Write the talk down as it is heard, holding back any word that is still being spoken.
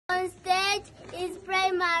Tonight is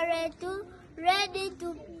primary 2, ready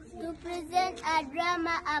to present a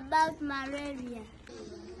drama about malaria.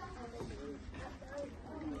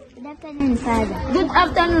 Good afternoon, Father. Good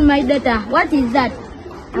afternoon, my daughter. What is that?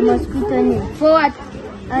 A mosquito net. For what?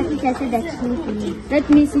 Our teacher said that it's new to me. Let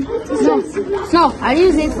me see. No, I'll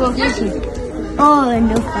use it for fishing. Oh,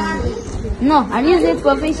 no, Father. No, I'll use it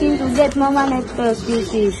for fishing to get more mosquito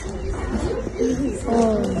species.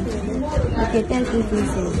 Oh, okay, thank you,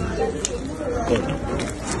 Princess.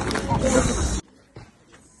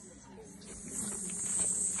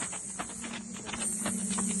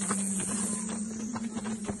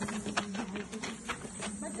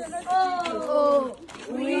 Oh,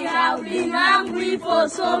 we have been hungry for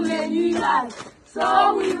so many years,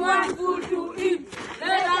 so we want food to eat.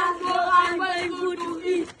 Let us go and buy food to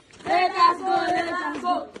eat. Let us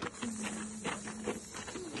go.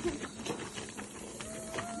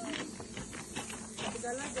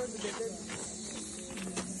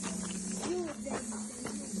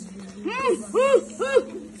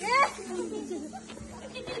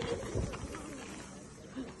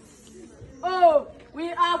 Oh, we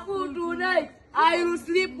have food tonight. I will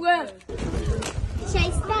sleep well. Shall I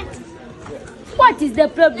start? What is the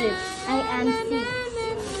problem? I am sick.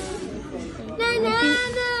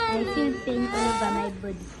 I feel pain all over my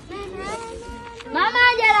body. Mama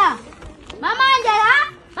Angela! Mama Angela!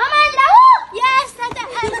 Mama Angela! Woo! Yes,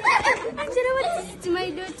 Angela, what is it to my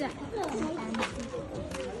daughter?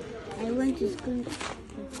 I want to school.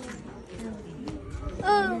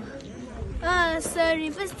 Oh, sorry.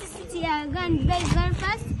 First city, I'll go and beg very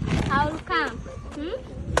fast. I'll come.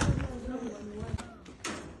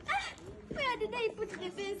 Where did I put the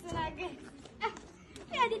pencil again?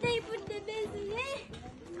 Where did I put the pencil?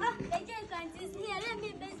 Oh, the giant is here. Let me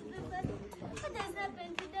best paper. What has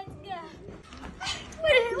happened to that girl?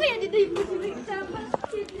 Where did I put it?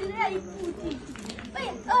 Where did I put it?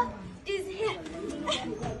 Where? Oh, it is here.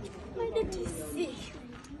 Why did you see?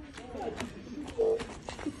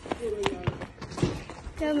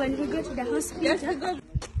 Come on, we go to the hospital. Yes, I go.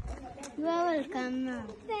 You are welcome, ma'am.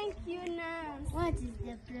 Thank you, nurse. What is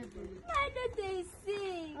the problem? My daughter is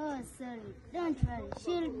sick. Oh, sorry. Don't worry.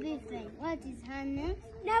 She'll be fine. What is her name?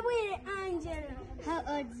 Nabwire Angela. How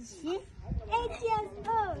old is she? 8 years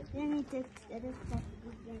old. Let me take the doctor.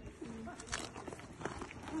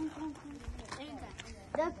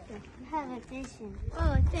 Doctor, you have a patient.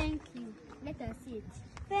 Oh, thank you. Let us sit.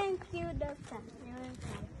 Thank you, doctor. You're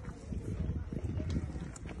welcome.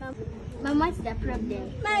 Mom, what's the problem?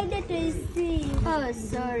 My daughter is sick. Oh,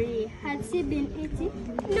 sorry. Has she been eating?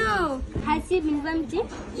 No. Has she been vomiting?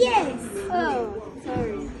 Yes. Oh,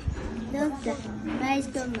 sorry. Doctor, my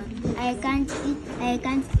stomach. I can't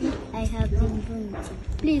eat. I have been vomiting.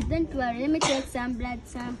 Please don't worry. Let me take some blood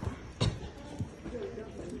sample.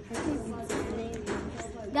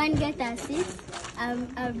 Go and get a seat.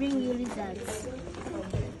 I'll bring you results.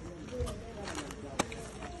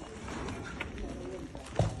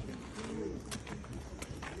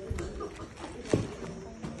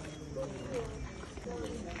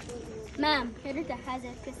 Ma'am, your daughter has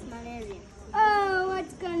malaria. Oh, what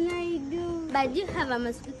can I do? But do you have a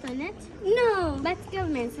mosquito net? No. But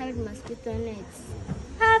government sold mosquito nets.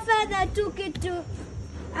 Her father took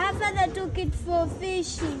it for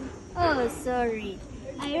fishing. Oh, sorry.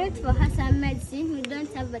 I wrote for her some medicine we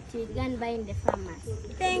don't have, but we can buy in the pharmacy.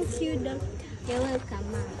 Thank you, doctor. You're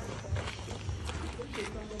welcome, ma'am.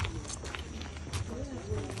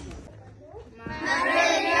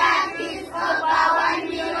 Malaria kills over 1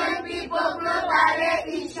 million people globally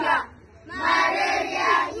each year.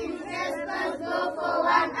 Malaria is responsible for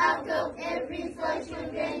 1 out of every 4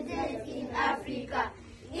 children dead in Africa.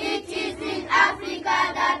 It is in Africa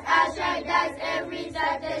that a child dies every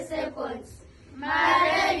 30 seconds.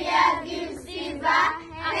 Malaria gives fever,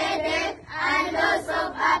 headache, and loss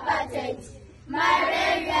of appetite.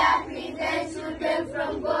 Malaria prevents children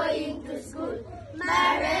from going to school.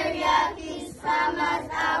 Malaria keeps farmers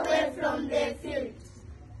away from the field.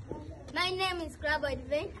 My name is Kraboid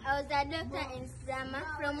Vein. I was a doctor in drama.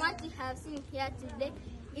 From what we have seen here today,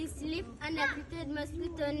 is sleep and untreated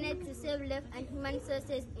mosquito net to save life and human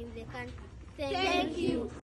sources in the country. Thank you.